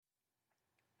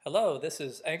Hello, this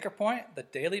is Anchor Point, the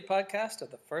daily podcast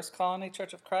of the First Colony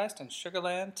Church of Christ in Sugar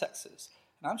Land, Texas.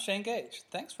 And I'm Shane Gage.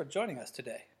 Thanks for joining us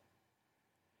today.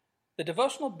 The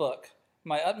devotional book,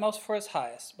 My Utmost for His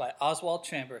Highest, by Oswald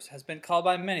Chambers, has been called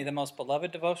by many the most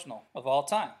beloved devotional of all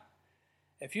time.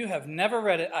 If you have never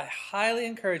read it, I highly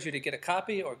encourage you to get a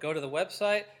copy or go to the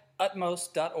website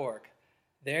utmost.org.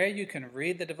 There you can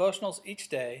read the devotionals each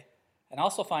day and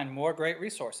also find more great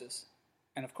resources.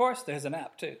 And of course, there's an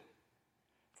app too.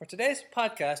 For today's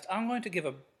podcast, I'm going to give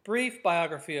a brief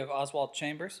biography of Oswald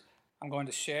Chambers. I'm going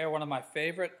to share one of my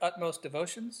favorite Utmost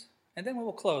devotions, and then we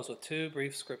will close with two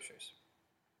brief scriptures.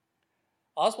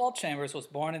 Oswald Chambers was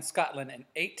born in Scotland in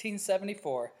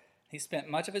 1874. He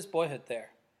spent much of his boyhood there.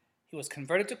 He was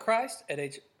converted to Christ at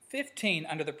age 15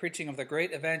 under the preaching of the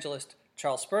great evangelist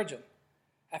Charles Spurgeon.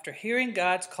 After hearing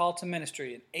God's call to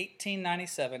ministry in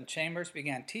 1897, Chambers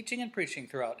began teaching and preaching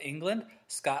throughout England,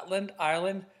 Scotland,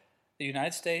 Ireland, the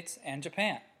United States, and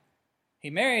Japan.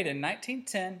 He married in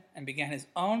 1910 and began his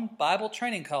own Bible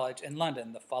training college in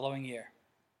London the following year.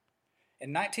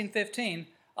 In 1915,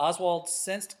 Oswald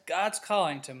sensed God's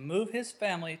calling to move his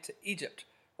family to Egypt,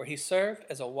 where he served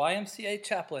as a YMCA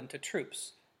chaplain to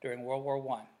troops during World War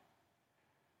I.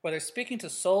 Whether speaking to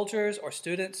soldiers or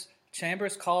students,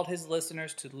 Chambers called his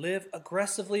listeners to live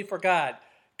aggressively for God.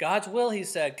 God's will, he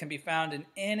said, can be found in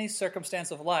any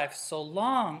circumstance of life so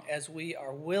long as we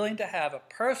are willing to have a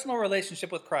personal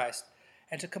relationship with Christ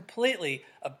and to completely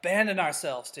abandon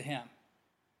ourselves to Him.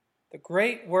 The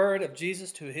great word of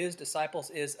Jesus to His disciples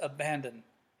is abandon,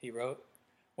 he wrote.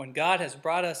 When God has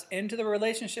brought us into the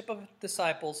relationship of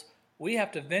disciples, we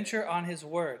have to venture on His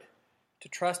word, to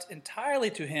trust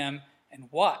entirely to Him and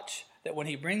watch that when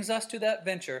He brings us to that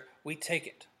venture, we take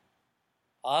it.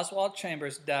 Oswald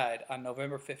Chambers died on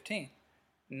November 15,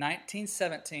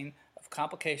 1917, of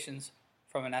complications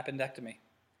from an appendectomy.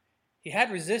 He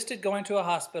had resisted going to a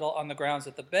hospital on the grounds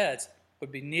that the beds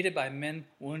would be needed by men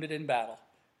wounded in battle.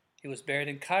 He was buried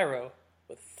in Cairo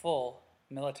with full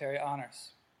military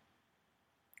honors.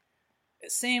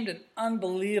 It seemed an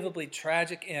unbelievably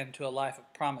tragic end to a life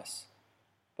of promise,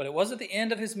 but it wasn't the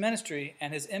end of his ministry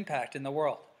and his impact in the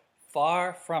world.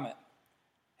 Far from it.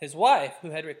 His wife,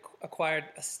 who had acquired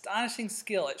astonishing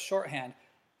skill at shorthand,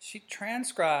 she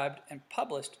transcribed and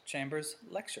published Chambers'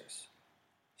 lectures.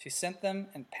 She sent them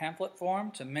in pamphlet form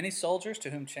to many soldiers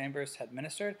to whom Chambers had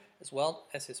ministered, as well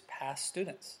as his past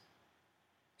students.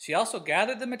 She also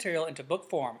gathered the material into book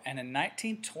form, and in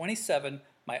 1927,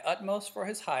 My Utmost for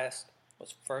His Highest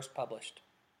was first published.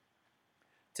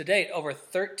 To date, over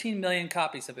 13 million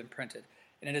copies have been printed,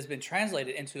 and it has been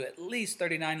translated into at least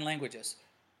 39 languages.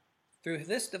 Through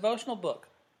this devotional book,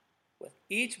 with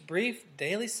each brief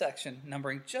daily section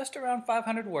numbering just around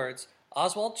 500 words,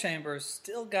 Oswald Chambers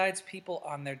still guides people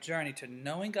on their journey to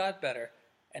knowing God better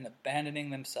and abandoning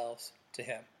themselves to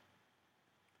Him.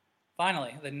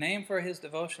 Finally, the name for his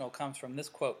devotional comes from this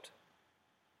quote: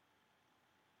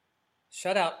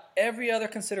 "Shut out every other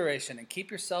consideration and keep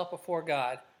yourself before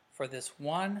God for this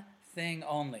one thing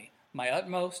only, my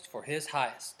utmost for His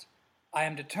highest. I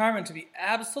am determined to be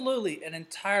absolutely and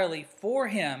entirely for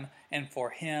Him and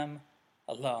for Him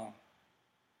alone."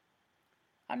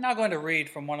 I'm now going to read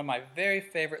from one of my very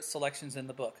favorite selections in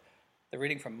the book, the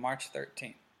reading from March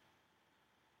 13.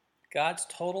 God's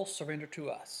total surrender to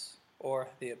us, or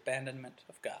the abandonment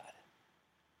of God.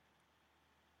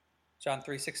 John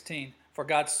 3:16, "For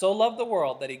God so loved the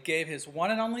world that He gave His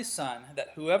one and only Son,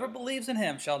 that whoever believes in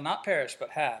Him shall not perish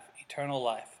but have eternal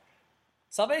life."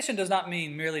 Salvation does not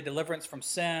mean merely deliverance from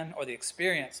sin or the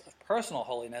experience of personal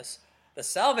holiness. The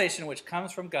salvation which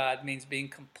comes from God means being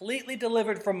completely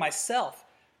delivered from myself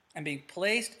and being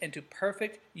placed into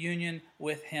perfect union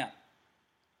with Him.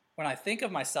 When I think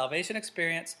of my salvation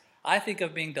experience, I think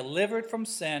of being delivered from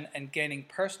sin and gaining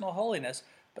personal holiness,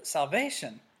 but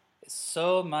salvation is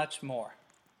so much more.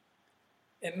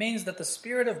 It means that the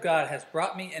Spirit of God has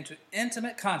brought me into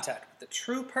intimate contact with the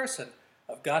true person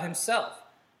of God Himself.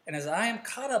 And as I am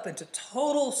caught up into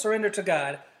total surrender to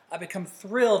God, I become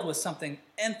thrilled with something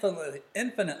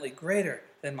infinitely greater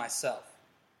than myself.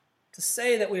 To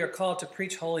say that we are called to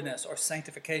preach holiness or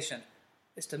sanctification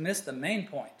is to miss the main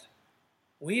point.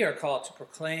 We are called to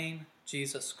proclaim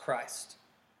Jesus Christ.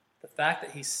 The fact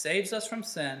that He saves us from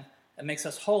sin and makes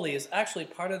us holy is actually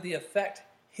part of the effect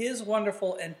His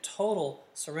wonderful and total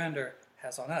surrender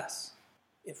has on us.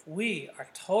 If we are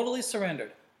totally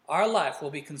surrendered, our life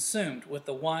will be consumed with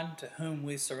the one to whom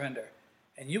we surrender.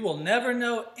 And you will never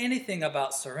know anything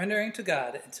about surrendering to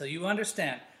God until you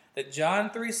understand that John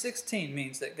 3:16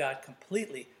 means that God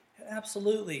completely and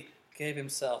absolutely gave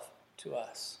Himself to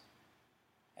us.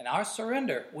 In our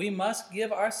surrender, we must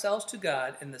give ourselves to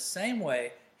God in the same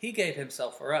way He gave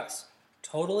Himself for us,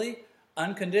 totally,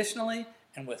 unconditionally,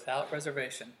 and without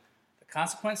reservation. The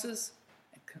consequences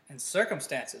and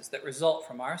circumstances that result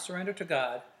from our surrender to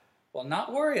God will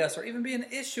not worry us or even be an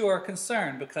issue or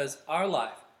concern because our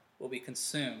life will be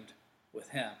consumed with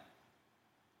Him.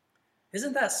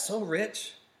 Isn't that so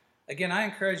rich? Again, I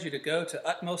encourage you to go to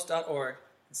utmost.org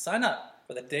and sign up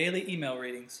for the daily email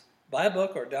readings, buy a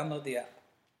book, or download the app.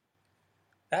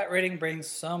 That reading brings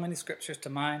so many scriptures to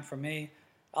mind for me.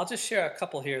 I'll just share a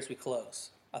couple here as we close.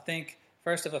 I think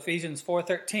first of Ephesians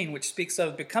 4:13, which speaks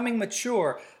of becoming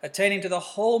mature, attaining to the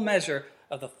whole measure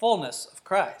of the fullness of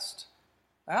Christ.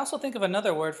 I also think of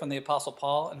another word from the Apostle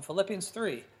Paul in Philippians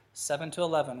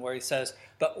 3:7-11, where he says,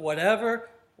 "But whatever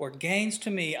were gains to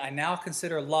me, I now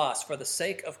consider loss for the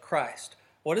sake of Christ.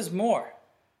 What is more,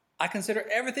 I consider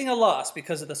everything a loss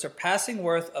because of the surpassing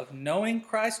worth of knowing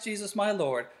Christ Jesus my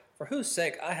Lord, for whose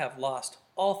sake I have lost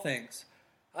all things.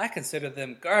 I consider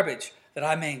them garbage, that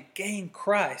I may gain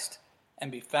Christ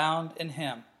and be found in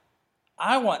Him."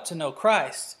 I want to know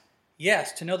Christ,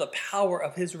 yes, to know the power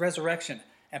of His resurrection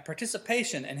and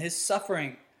participation in His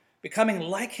suffering, becoming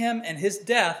like Him in His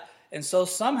death, and so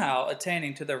somehow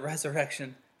attaining to the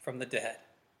resurrection from the dead.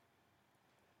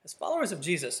 As followers of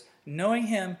Jesus, knowing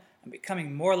Him and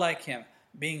becoming more like Him,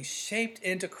 being shaped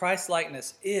into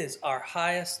Christ-likeness is our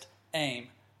highest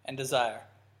aim and desire.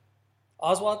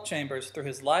 Oswald Chambers, through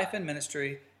his life and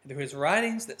ministry, and through his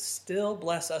writings that still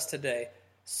bless us today,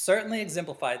 certainly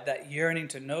exemplified that yearning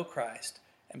to know Christ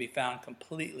and be found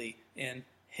completely in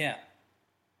Him.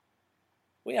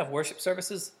 We have worship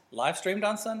services live streamed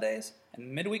on Sundays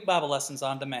and midweek Bible lessons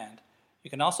on demand.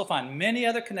 You can also find many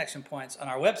other connection points on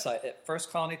our website at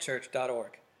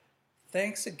firstcolonychurch.org.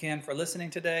 Thanks again for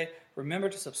listening today. Remember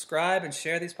to subscribe and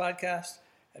share these podcasts,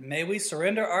 and may we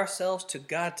surrender ourselves to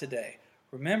God today,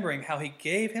 remembering how He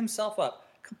gave Himself up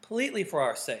completely for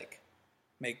our sake.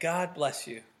 May God bless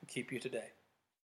you and keep you today.